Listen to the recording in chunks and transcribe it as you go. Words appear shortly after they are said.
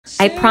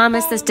I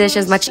promise this dish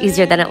is much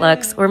easier than it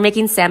looks. We're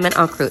making salmon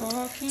en croute.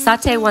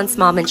 Sauté 1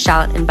 small minced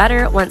shallot in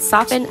butter. Once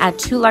softened, add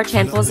 2 large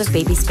handfuls of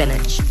baby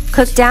spinach.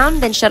 Cook down,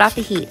 then shut off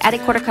the heat. Add a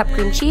 1/4 cup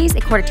cream cheese,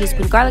 a 1/4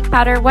 teaspoon garlic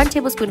powder, 1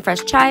 tablespoon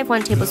fresh chive,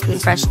 1 tablespoon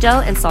fresh dill,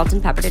 and salt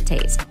and pepper to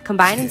taste.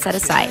 Combine and set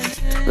aside.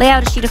 Lay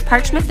out a sheet of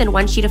parchment, then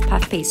 1 sheet of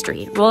puff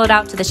pastry. Roll it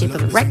out to the shape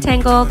of a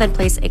rectangle, then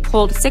place a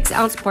cold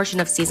 6-ounce portion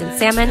of seasoned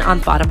salmon on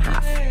the bottom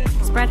half.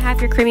 Spread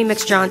half your creamy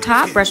mixture on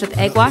top, brush with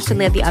egg wash, and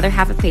lay the other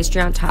half of pastry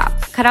on top.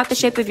 Cut out the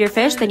shape of your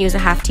fish, then use a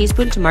 1/2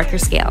 teaspoon to mark your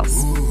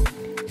scales.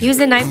 Use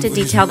a knife to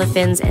detail the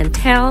fins and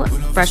tail,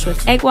 brush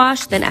with egg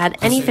wash, then add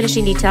any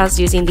finishing details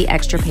using the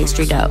extra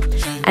pastry dough.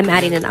 I'm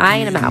adding an eye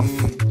and a mouth.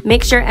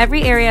 Make sure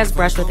every area is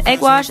brushed with egg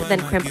wash,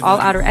 then crimp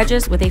all outer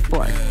edges with a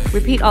fork.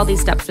 Repeat all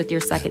these steps with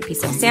your second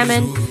piece of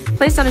salmon.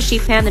 Place on a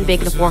sheet pan, then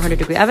bake in a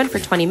 400-degree oven for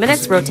 20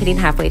 minutes, rotating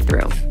halfway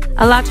through.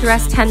 Allow to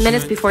rest 10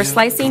 minutes before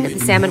slicing. The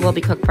salmon will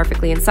be cooked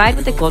perfectly inside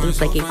with a golden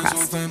flaky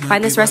crust.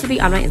 Find this recipe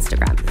on my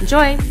Instagram.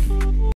 Enjoy!